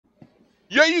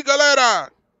E aí, galera?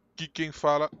 Aqui quem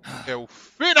fala é o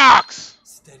Phoenix!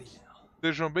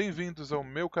 Sejam bem-vindos ao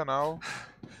meu canal.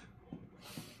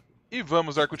 E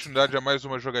vamos dar continuidade a mais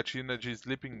uma jogatina de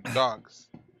Sleeping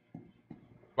Dogs.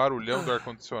 Barulhão do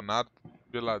ar-condicionado,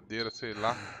 geladeira, sei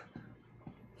lá.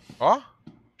 Ó,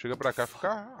 chega pra cá,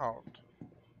 fica alto.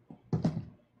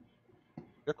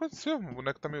 O que aconteceu? O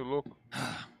boneco tá meio louco.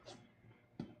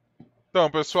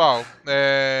 Então, pessoal,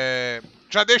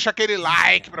 já deixa aquele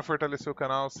like pra fortalecer o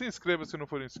canal. Se inscreva se não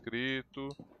for inscrito.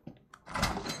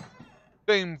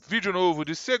 Tem vídeo novo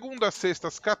de segunda a sexta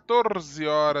às 14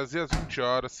 horas e às 20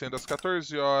 horas, sendo às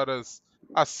 14 horas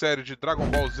a série de Dragon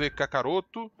Ball Z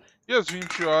Kakaroto e às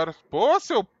 20 horas... Pô,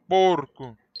 seu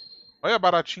porco! Olha a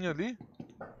baratinha ali.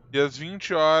 E às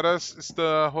 20 horas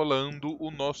está rolando o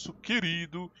nosso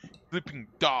querido Sleeping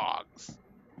Dogs.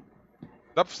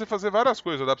 Dá pra você fazer várias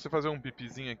coisas, dá pra você fazer um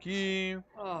pipizinho aqui.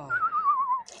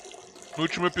 No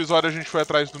último episódio a gente foi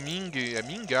atrás do Ming, é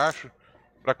Ming, acho.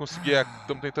 Pra conseguir,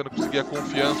 estamos tentando conseguir a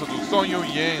confiança do Son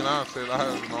Yen lá, sei lá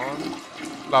o nome.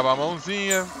 Lava a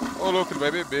mãozinha. Ô louco, ele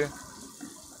vai beber.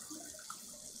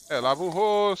 Lava o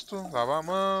rosto, lava a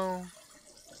mão.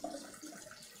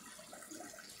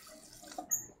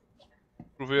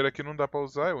 O chuveiro aqui não dá pra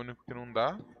usar, é o único que não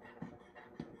dá.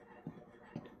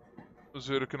 Vamos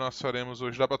ver o que nós faremos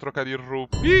hoje. Dá pra trocar de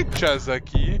roupichas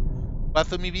aqui.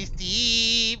 Posso me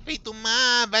vestir feito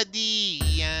uma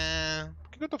vadia.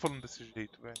 Por que eu tô falando desse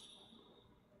jeito, velho?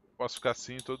 Posso ficar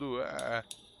assim, todo...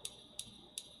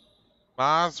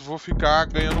 Mas vou ficar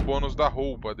ganhando bônus da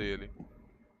roupa dele.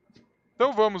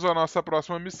 Então vamos à nossa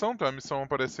próxima missão. Tem uma missão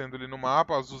aparecendo ali no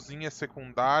mapa. Azulzinha é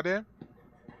secundária.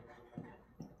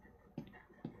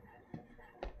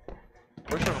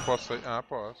 Poxa, eu não posso sair. Ah,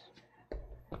 posso.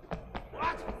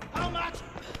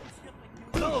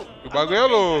 O bagulho é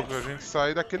louco, a gente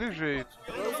sai daquele jeito.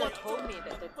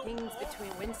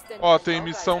 Ó, tem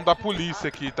missão da polícia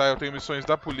aqui, tá? Eu tenho missões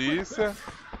da polícia,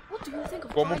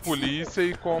 como polícia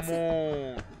e como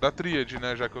da tríade,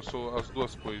 né? Já que eu sou as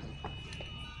duas coisas.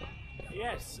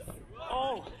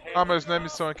 Ah, mas não é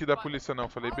missão aqui da polícia não,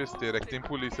 falei besteira, é que tem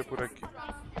polícia por aqui.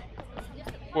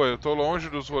 Pô, eu tô longe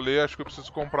dos rolês, acho que eu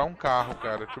preciso comprar um carro,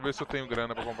 cara. Deixa eu ver se eu tenho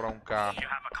grana pra comprar um carro.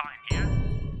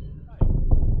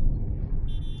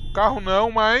 Carro não,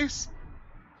 mas...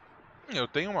 eu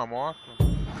tenho uma moto.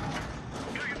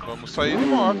 Vamos sair de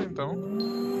moto, então.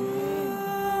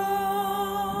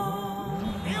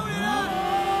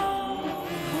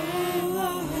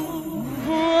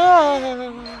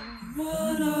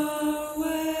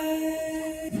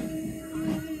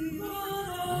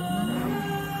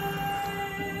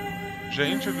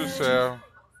 Gente do céu.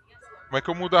 Como é que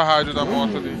eu mudo a rádio da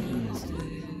moto ali?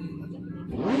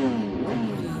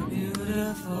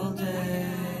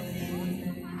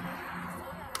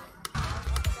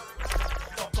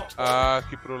 Ah,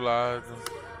 aqui pro lado.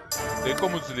 Tem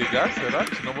como desligar, será?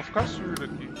 Senão eu vou ficar surdo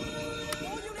aqui.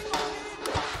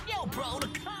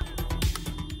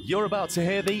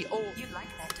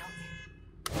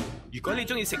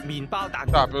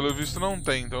 Tá, pelo visto não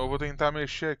tem, então eu vou tentar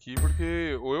mexer aqui,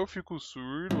 porque ou eu fico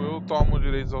surdo, ou eu tomo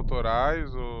direitos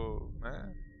autorais, ou...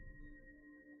 né?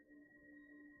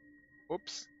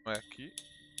 Ops, não é aqui.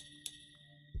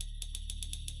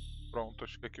 Pronto,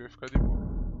 acho que aqui vai ficar de boa.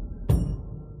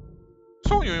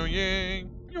 Son Yen.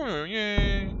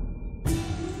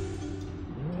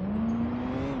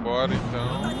 Bora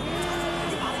então.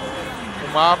 O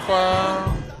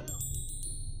mapa.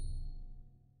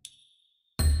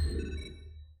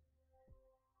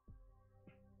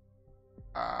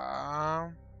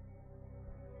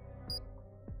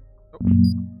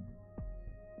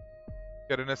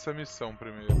 Quero ir nessa missão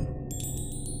primeiro.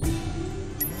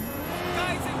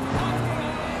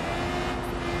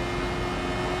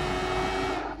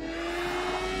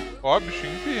 Ó, bicho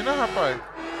empina, rapaz.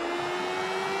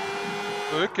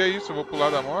 O que é isso? Eu vou pular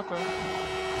da moto?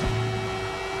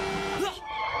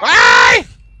 Ai!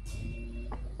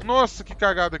 Nossa, que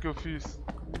cagada que eu fiz.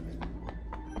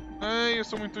 Ai, eu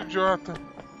sou muito idiota.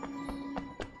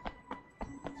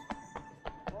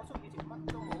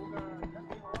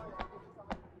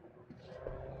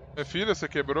 Minha filha, você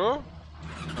quebrou?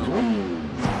 Não.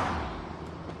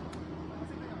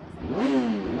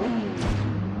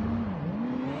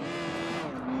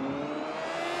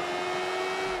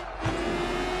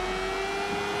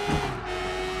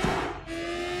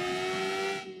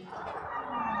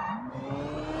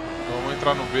 Vamos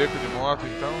entrar no beco de moto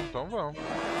então? Então vamos.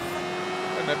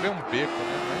 Não é bem um beco,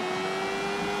 né?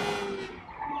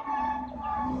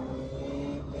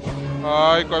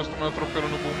 Ai, quase tomei um atropelo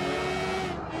no bumbum.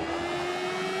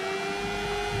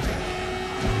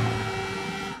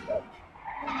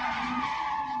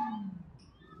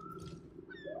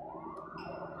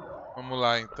 Vamos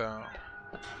lá, então.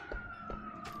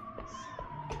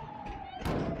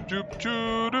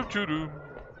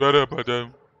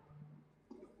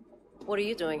 What are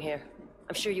you doing here?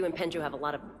 I'm sure you and Penju have a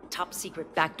lot of top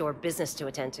secret backdoor business to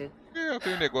attend to. Eu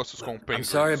tenho negócios com I'm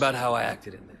sorry about how I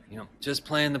acted in there. You know, just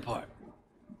playing the part.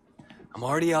 I'm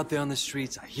already out there on the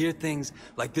streets. I hear things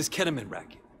like this ketamine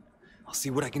racket. I'll see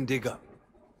what I can dig up.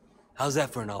 How's that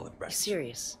for an olive branch?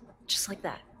 Serious. Just like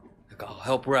that. Look, I'll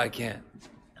help where I can.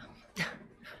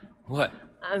 What?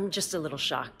 I'm just a little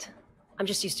shocked. I'm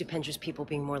just used to Penju's people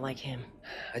being more like him.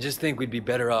 I just think we'd be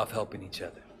better off helping each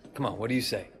other. Come on, what do you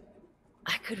say?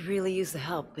 I could really use the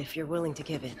help if you're willing to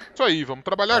give it. Isso aí, vamos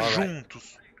trabalhar All right.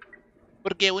 juntos.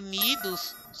 Porque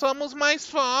unidos somos mais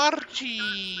fortes.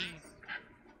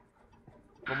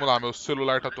 Vamos lá, meu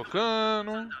celular tá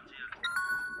tocando.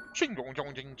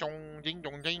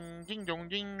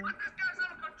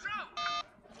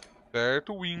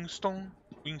 Certo, Winston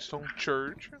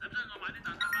Church.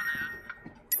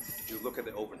 Did you look at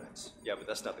the overnights? Yeah, but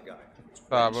that's not the guy.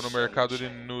 Tava no mercado de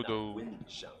noodle.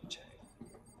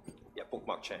 Yeah,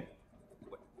 Bookmark Chang.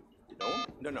 What? You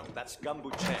know him? No, that's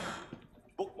Gumbu Chang.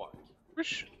 Bookmark.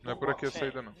 Vixe, não é por aqui a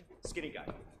saída não. Skinny guy.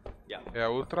 Yeah. É a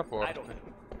outra I porta. don't know.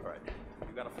 All right.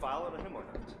 You got a file on him or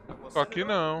not? Só que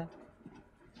não.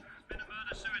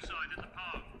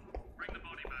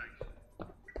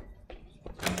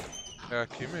 É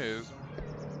aqui mesmo.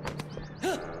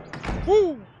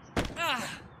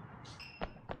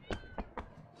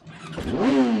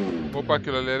 Opa,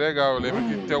 aquilo ali é legal. Eu lembro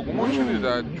que tem alguma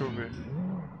utilidade. Deixa eu ver.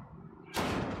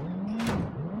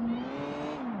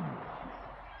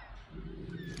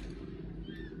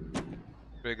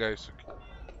 Vou pegar isso aqui.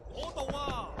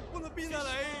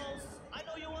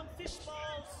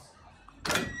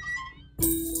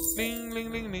 Ling, ling,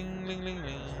 ling, ling, ling, ling,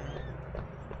 ling.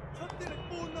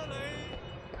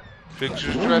 Achei que se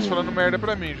estivesse falando merda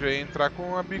pra mim, já ia entrar com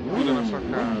uma bicuda na sua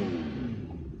cara.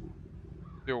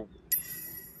 Deu.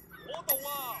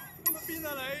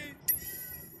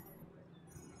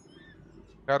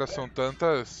 Cara, são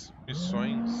tantas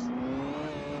missões.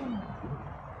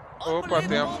 Opa,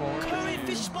 tem a fonte.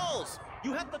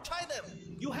 You have to try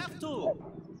them. You have to.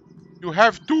 You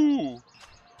have to!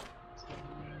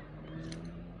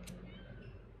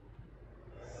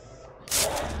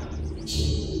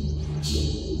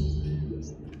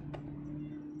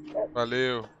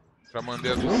 Valeu. Já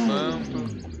mandei a do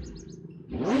santo.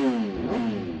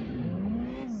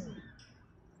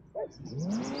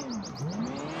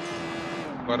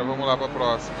 Agora vamos lá pra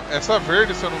próxima. Essa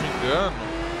verde, se eu não me engano,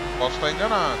 posso estar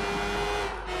enganado.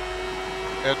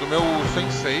 É do meu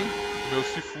sensei, do meu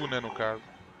Sifu, né, no caso.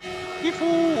 Sifu!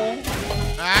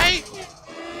 Ai!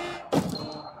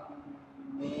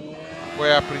 Ou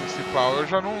é a principal? Eu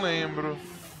já não lembro.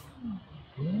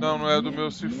 Não, não é do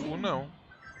meu Sifu, não.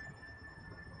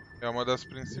 É uma das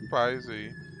principais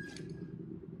aí.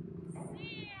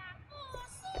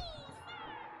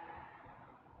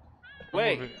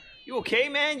 Wait, you okay,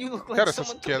 man? You look like Cara, essas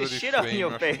someone took a quedas de shit on frame,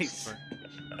 your eu acho muito face.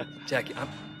 estranho. Jackie,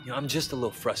 I'm just a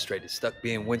little frustrated, stuck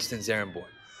being Winston's errand boy.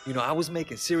 You know, I was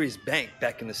making serious bank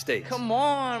back in the States. Come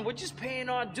on, we're just paying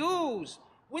our dues.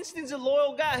 Winston's a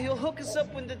loyal guy. He'll hook us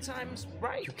up when the time's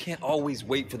right. You can't always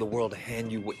wait for the world to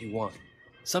hand you what you want.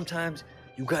 Sometimes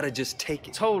you gotta just take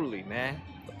it. Totally, man.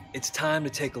 It's time to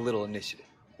take a little initiative.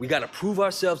 We gotta prove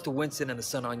ourselves to Winston and the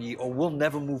Sun On Yee, or we'll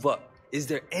never move up. Is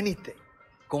there anything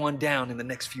going down in the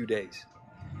next few days?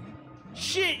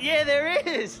 Shit, yeah, there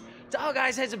is. Dog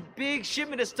Eyes has a big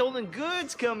shipment of stolen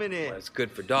goods coming in. Well, it's good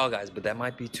for Dog Eyes, but that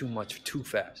might be too much too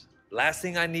fast. Last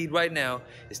thing I need right now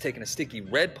is taking a sticky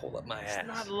red pole up my ass. It's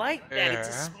not like that. It's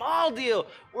a Yeah. small deal.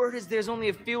 Word is there's only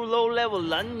a few low-level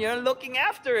Londoners looking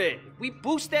after it. We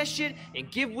boost that shit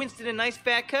and give Winston a nice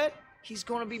fat cut, he's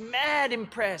gonna be mad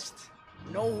impressed.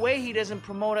 No way he doesn't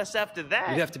promote us after that.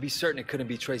 We'd have to be certain it couldn't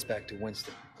be traced back to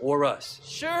Winston. Or us.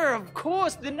 Sure, of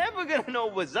course. They're never gonna know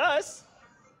it was us.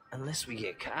 Unless we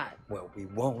get caught. Well, we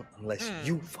won't unless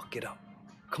you fuck it up.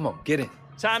 Come on, get in.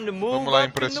 Time to move Vamos lá up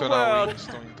in the impressionar o world.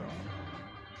 Winston, então.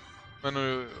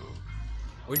 Mano,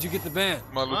 Where'd you get the van?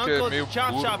 o maluco My é uncle's meio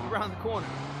chop shop burro. around the corner.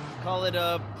 Call it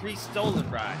a pre-stolen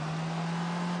ride.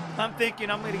 I'm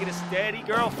thinking I'm gonna get a steady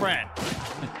girlfriend.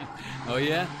 Oh,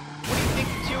 yeah? What do you think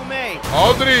that you made? Ó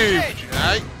o drift!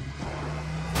 Ai!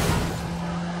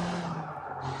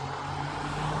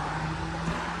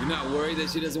 You're not worried that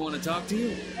she doesn't want to talk to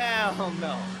you? Hell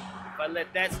no. If I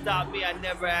let that stop me, I'd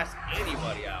never ask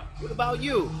anybody out. What about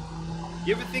you?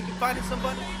 You ever think of finding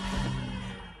somebody?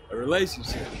 A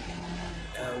relationship.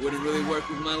 Wouldn't really work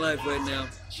with my life right now.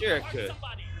 Sure it could.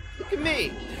 Look at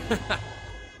me.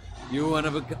 You're one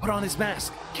of a guy. Put on his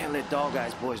mask. Can't let Dog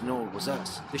Eyes boys know it was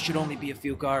us. There should only be a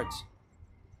few guards.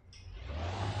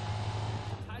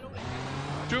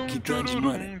 Keep dungeon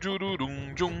running.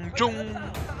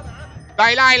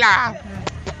 Dai lá!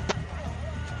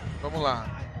 Vamos lá.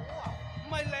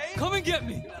 Come and get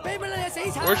me.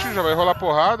 Oxe, já vai rolar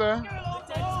porrada, é?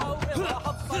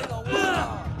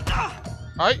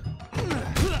 Ai!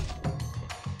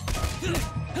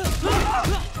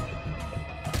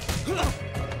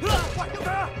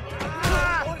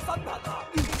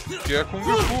 Que é Kung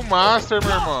Fu Master,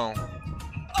 meu irmão.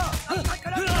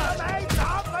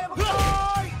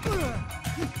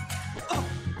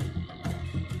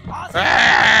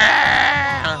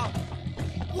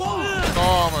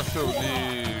 Toma, seu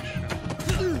lixo.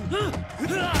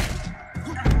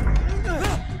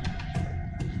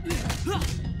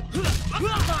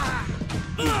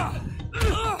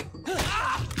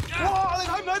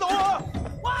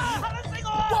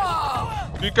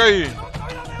 Fica aí.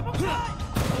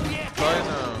 Vai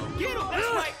não.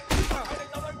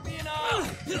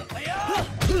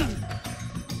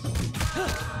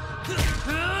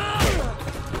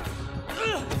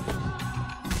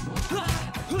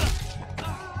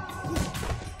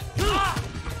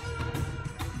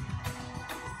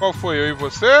 Qual foi? Eu e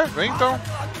você? Vem então.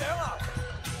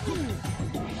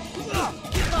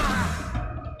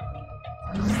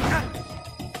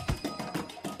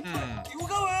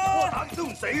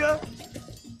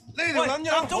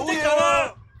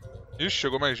 Ixi,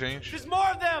 chegou mais gente. There's more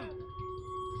of them.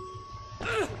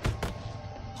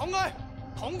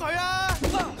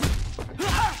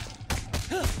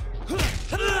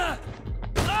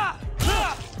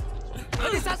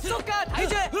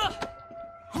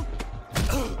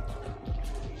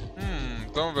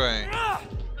 Então vem.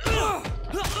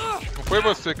 Não foi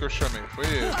você que eu chamei, foi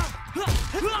ele.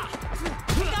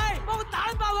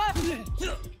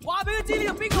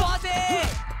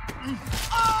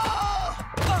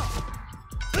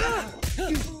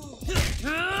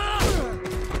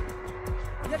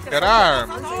 Quer a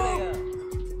arma?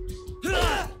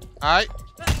 Ai.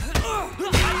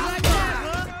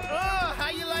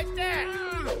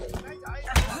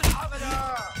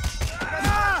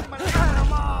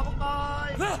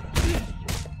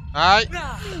 Ai.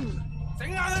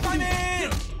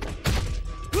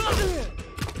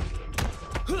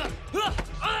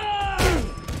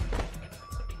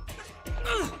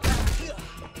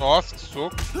 Nossa, que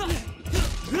soco.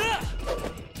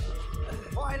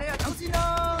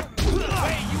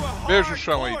 Beijo o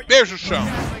chão aí, beijo o chão.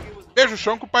 Beijo o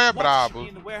chão que o pai é brabo.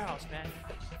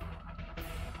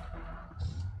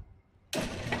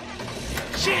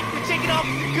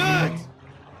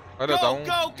 Olha, dá um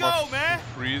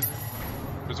freeze.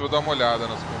 Depois eu vou dar uma olhada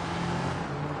nas contas.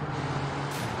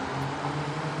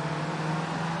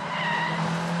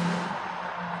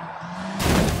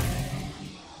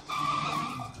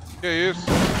 Que isso?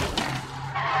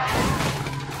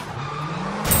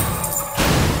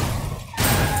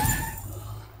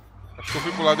 Acho que eu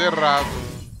fui pro lado errado.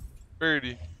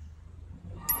 Perdi.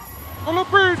 Olha,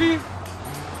 perdi.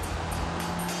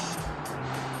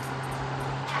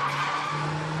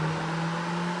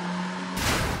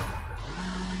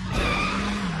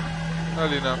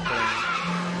 Ali na frente.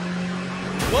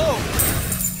 Whoa!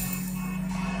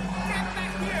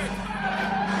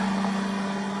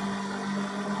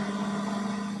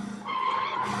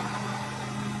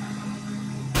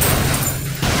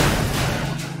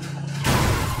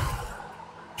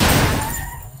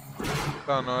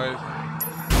 Tá nóis.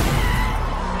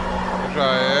 Já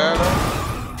era.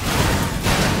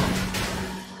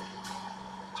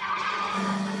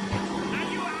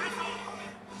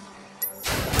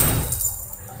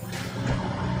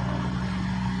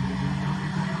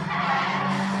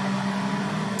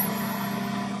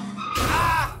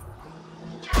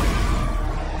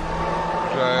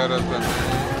 Já era também.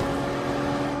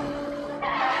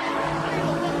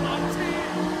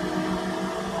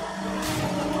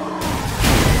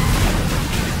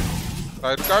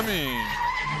 Sai do caminho.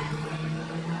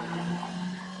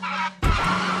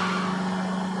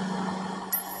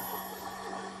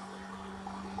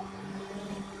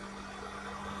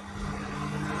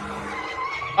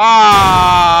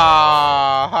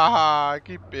 Ah,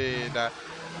 que pena.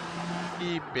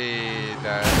 Que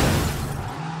pena.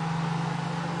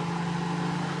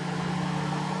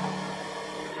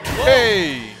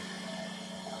 Hey!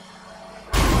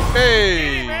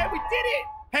 Hey! Man, we did it!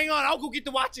 Hang on, I'll go get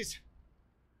the watches.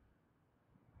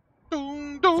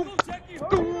 Dum, dum,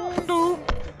 dum, dum,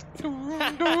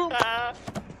 dum, dum.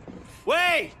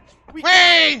 Wait!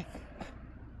 Wait!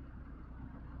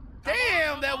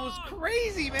 Damn, that was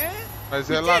crazy, man. Mas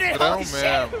é ladrão Holy shit,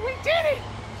 mesmo. we did it.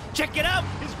 Check it out.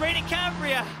 It's Ray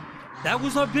DiCaprio. That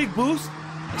was our big boost?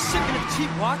 A shipment of cheap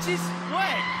watches?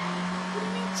 What? What do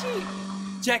you mean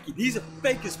cheap? Jackie, these are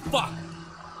fake as fuck.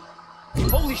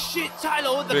 Holy shit,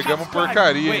 Tyler, the Pegamos cops got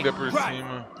porcaria it. ainda por Wait, right.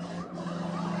 cima.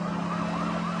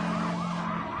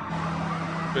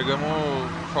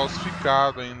 Pegamos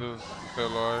falsificado ainda o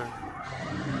relógio.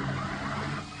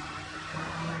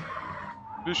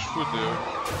 Bicho, fudeu.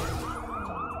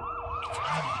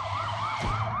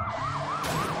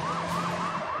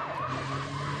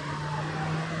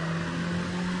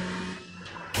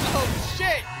 Oh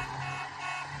shit!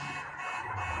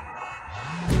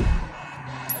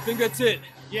 I think that's it.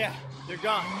 Yeah, they're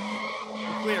gone.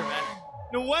 We're clear, man.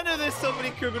 No wonder there's so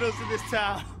many criminals in this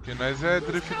town. Porque nós é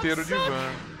drifteiro de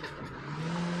van.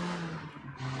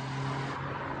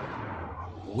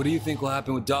 What do you think will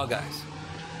happen with Dog Eyes?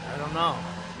 I don't know.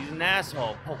 He's an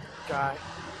asshole, poor guy,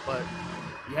 but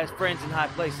he has friends in high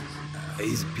places.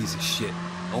 He's a piece of shit.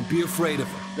 Don't be afraid of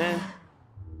him. Man,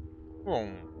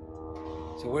 Bom,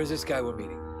 So where's this guy we're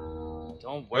meeting?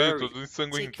 don't olha, worry. todo Take it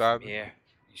ensanguentado. from here.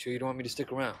 You sure you don't want me to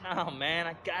stick around? No, man,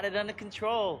 I got it under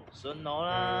control.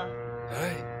 Sonora.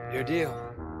 Alright, your deal.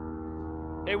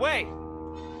 Hey, wait!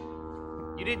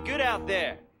 You did good out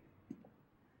there.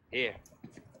 Here.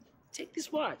 Take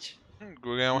this watch.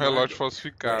 Vou ganhar relógio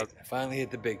falsificado. Right, I finally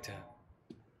hit the big time.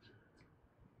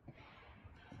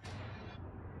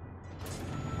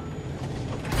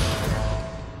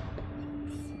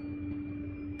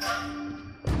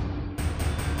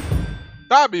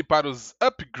 Tab para os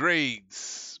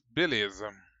upgrades. Beleza.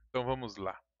 Então vamos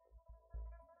lá.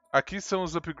 Aqui são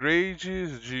os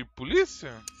upgrades de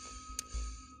polícia?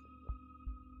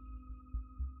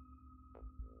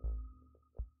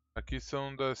 Aqui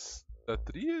são da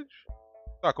tríade?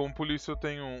 Tá, como polícia eu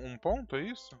tenho um ponto, é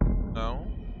isso? Não.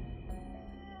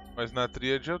 Mas na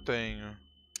tríade eu tenho.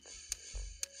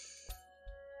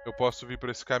 Eu posso vir por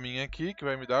esse caminho aqui, que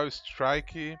vai me dar o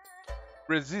Strike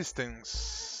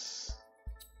Resistance.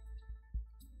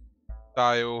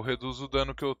 Tá, eu reduzo o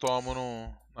dano que eu tomo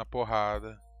na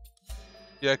porrada.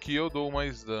 E aqui eu dou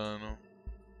mais dano.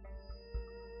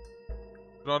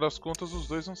 No final das contas, os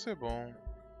dois vão ser bons.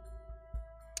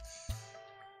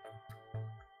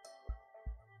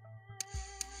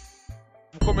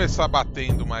 Vamos começar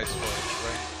batendo mais forte,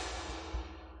 vai.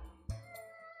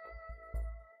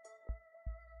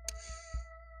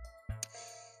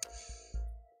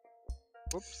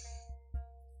 Ops.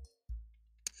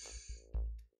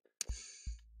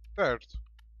 Certo.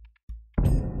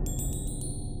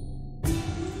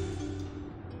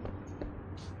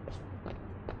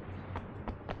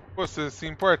 Você se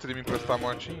importa de me emprestar a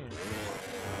motinha?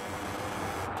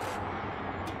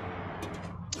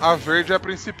 A verde é a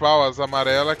principal, as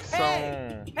amarelas que são...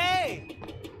 Hey!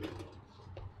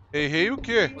 Hey, o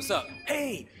quê? What's up?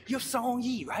 Hey! You're Song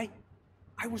Yi, right?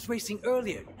 I was racing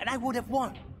earlier, and I would have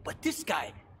won. But this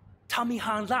guy, Tommy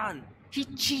Han Lan, he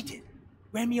cheated.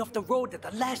 Ran me off the road at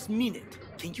the last minute.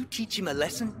 Can you teach him a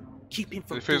lesson? Keep him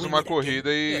from Ele fez doing uma it again. corrida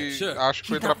e Yeah, sure. acho que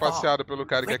foi He's not far. trapaceado pelo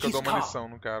cara e quer Wreck que eu dou his uma car. lição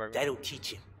no cara agora. That'll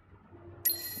teach him.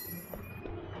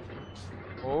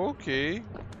 Ok.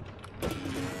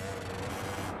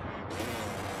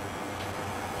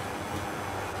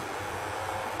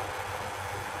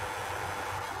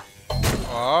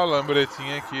 Ó, a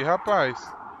lambretinha aqui, rapaz.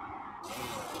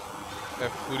 É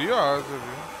furiosa,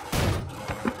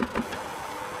 viu?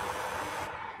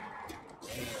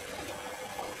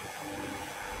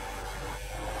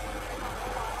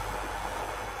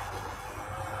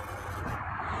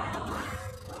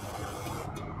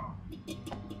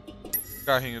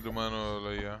 Carrinho do Manolo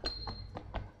aí, ó.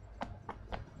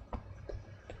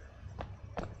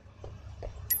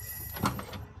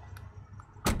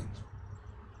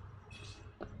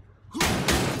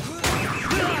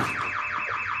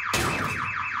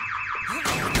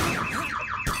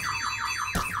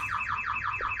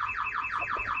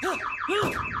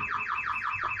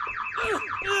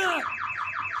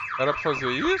 Era pra fazer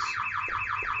isso?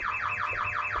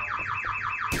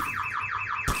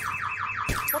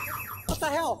 What the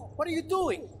hell? What are you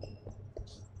doing?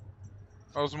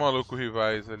 Olha os malucos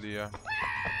rivais ali, ó.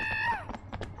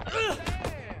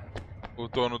 O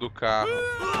dono do carro.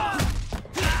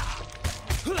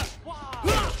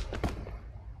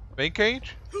 Bem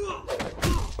quente.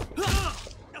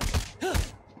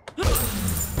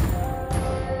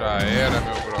 Já era,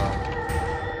 meu brother.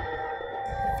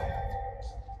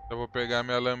 Eu vou pegar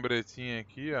minha lambretinha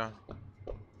aqui, ó.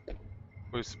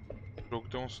 Pois o jogo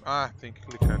tem uns... Ah, tem que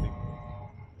clicar ali.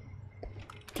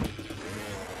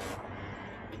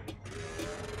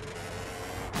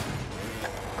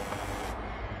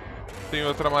 Tem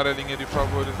outra amarelinha de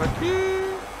favores aqui.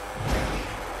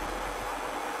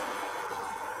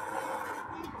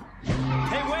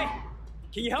 Hey, wait!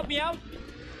 Can you help me out?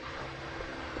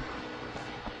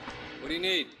 What do you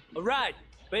need? A ride.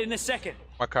 Wait in a second.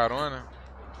 Uma carona.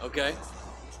 Okay.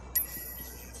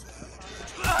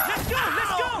 Let's go! Let's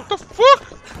go! What the fuck?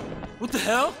 What the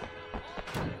hell?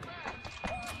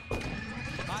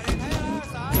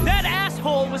 That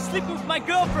asshole was sleeping with my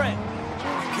girlfriend.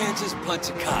 You can't just punch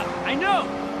a cop. I know.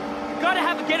 Gotta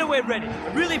have a getaway ready.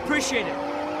 I really appreciate it.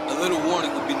 A little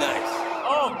warning would be nice.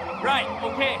 Oh, right.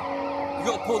 Okay. You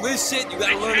gonna pull this shit, you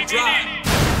gotta learn to drive.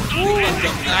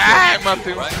 Ai,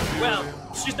 matei um. Well,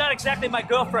 she's not exactly my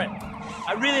girlfriend.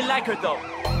 I really like her though.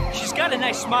 She's got a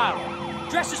nice smile.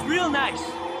 Dresses real nice.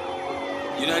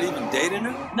 You're not even dating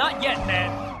her? Not yet,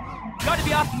 man. Gotta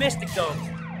be optimistic though.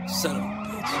 Son of a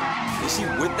bitch. Is she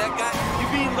with that guy? You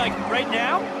mean like right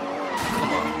now?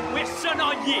 Come on. We're son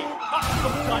on ye. Cops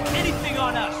don't got anything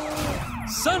on us.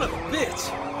 Son of a bitch!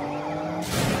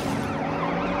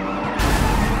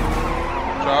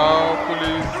 Tchau,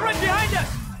 polícia. They're right behind us.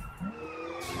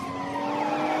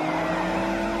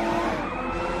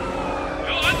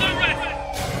 You're under arrest.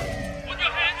 Put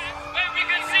your hands where we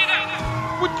can see them.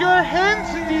 Put your hands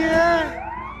in the air.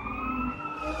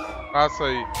 Passa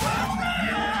aí.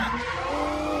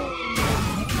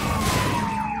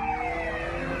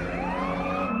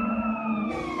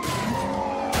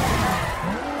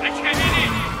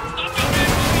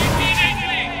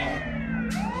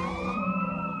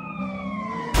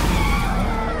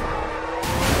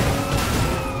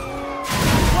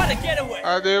 What a getaway.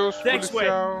 Adeus, Thanks, Wade.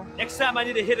 policial. Next time I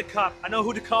need to hit a cop, I know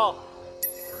who to call.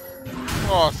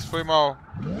 Nossa, foi mal.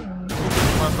 Desculpa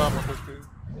te matar, mas foi feio.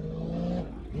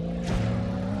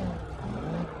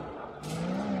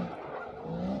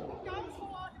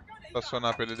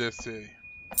 Estacionar pra ele descer aí.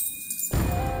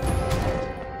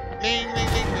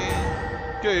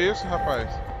 Que isso, rapaz?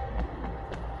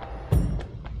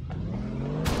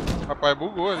 Rapaz,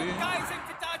 bugou ali, hein?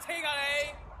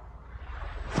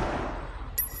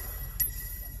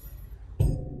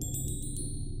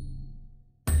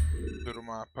 Ver o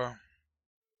mapa.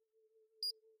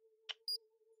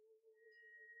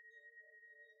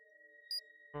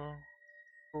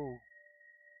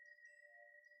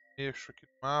 Mexo aqui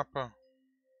no mapa.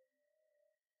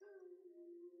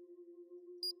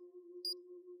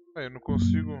 Aí, eu não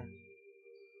consigo.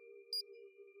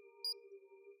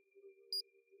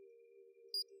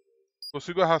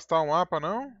 Consigo arrastar o mapa,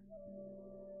 não?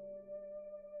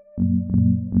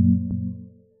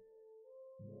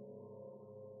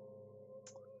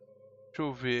 Deixa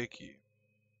eu ver aqui.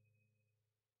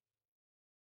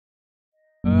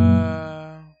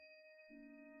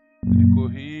 De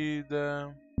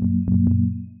corrida.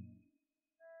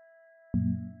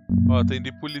 Ó, tem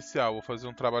de policial. Vou fazer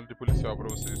um trabalho de policial pra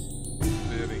vocês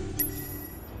verem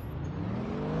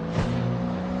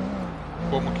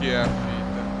como que é a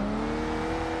fita.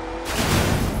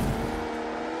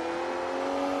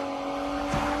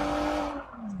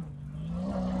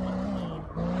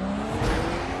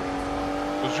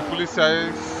 Os de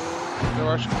policiais eu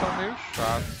acho que são meio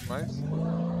chatos, mas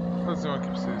vou fazer um aqui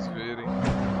pra vocês verem.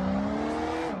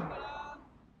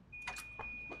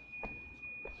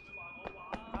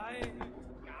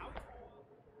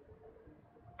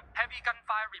 Heavy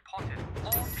gunfire reported.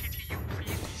 All PTU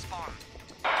please respawn.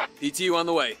 PTU on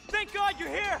the way. Thank God you're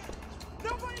here.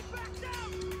 Nobody back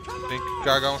down. Come Tem que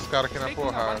cagar uns caras aqui na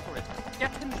porrada.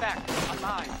 Get him back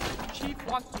alive. Chief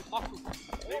wants to talk to him.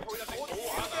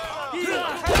 He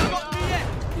hasn't got me yet.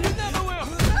 You never will.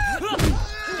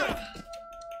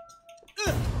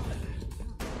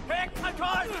 Pick my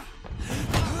card.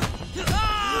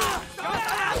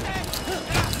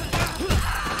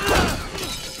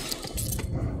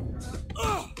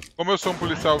 Como eu sou um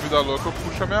policial vida louca, eu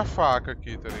puxo a minha faca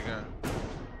aqui, tá ligado?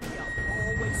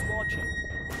 Always watching.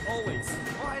 Always.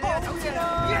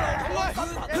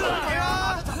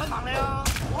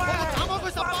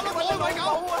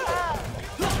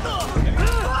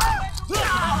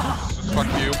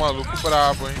 Esfaqueei o maluco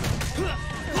brabo, hein?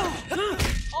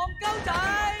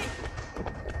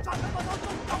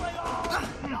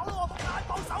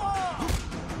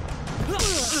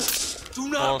 Do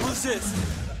not resist.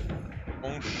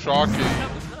 Um choque aí.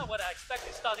 That was not what I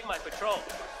expected starting my patrol.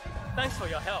 Thanks for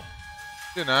your help.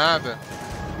 De nada.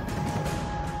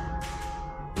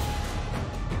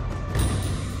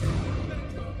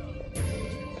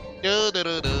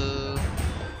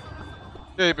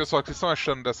 E aí, pessoal, o que vocês estão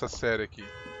achando dessa série aqui?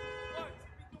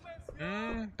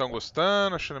 Estão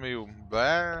gostando? Achando meio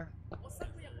blé?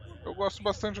 Eu gosto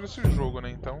bastante desse jogo, né?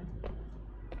 Então,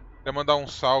 Queria mandar um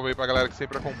salve aí pra galera que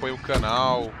sempre acompanha o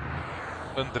canal.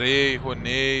 Andrei,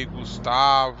 Ronei,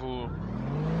 Gustavo,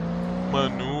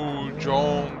 Manu,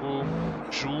 Jongo,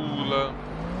 Jula.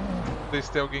 Não sei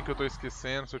se tem alguém que eu tô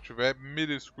esquecendo. Se eu tiver, me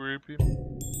desculpe.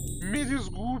 Me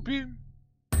desculpe.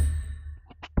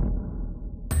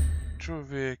 Deixa eu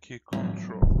ver aqui,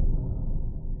 control.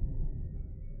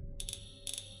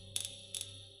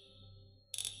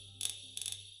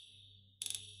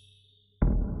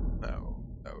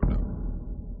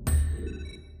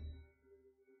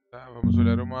 Tá, vamos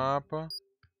olhar o mapa.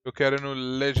 Eu quero ir no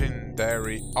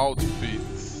Legendary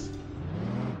Outfits.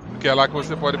 Porque é lá que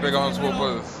você pode pegar umas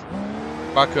roupas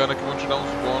bacanas que vão te dar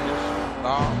uns bônus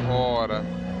da hora.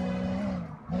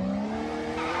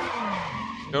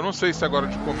 Eu não sei se agora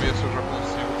de começo eu já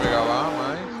consigo pegar lá,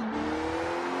 mas...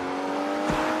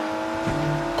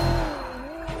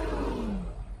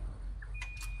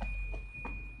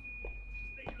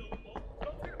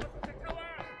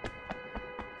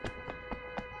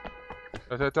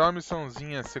 Tem até uma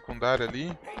missãozinha secundária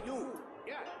ali.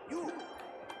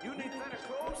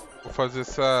 Vou fazer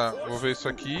essa... Vou ver isso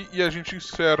aqui e a gente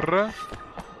encerra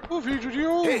o vídeo de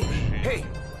hoje.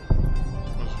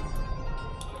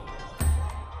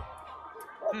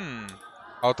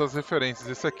 Altas referências.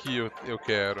 Esse aqui eu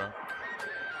quero.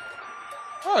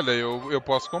 Olha, eu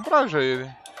posso comprar já ele.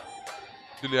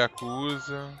 De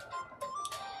Yakuza.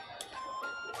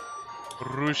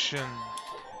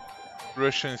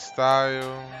 Russian Style.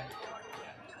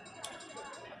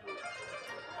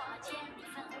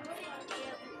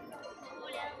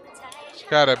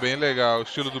 Cara, é bem legal. O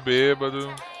estilo do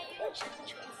bêbado.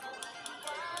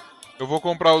 Eu vou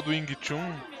comprar o do Wing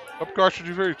Chun só porque eu acho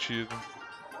divertido.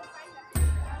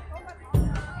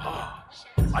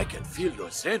 I can feel your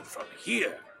zen from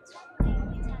here.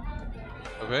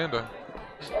 Tá vendo?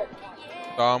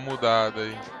 Dá uma mudada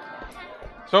aí.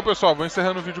 Então, pessoal, vou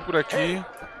encerrando o vídeo por aqui.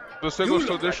 Se você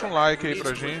gostou, deixa um like aí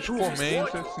pra gente,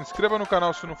 comenta, se inscreva no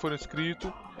canal se não for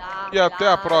inscrito. E até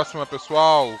a próxima,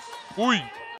 pessoal. Fui!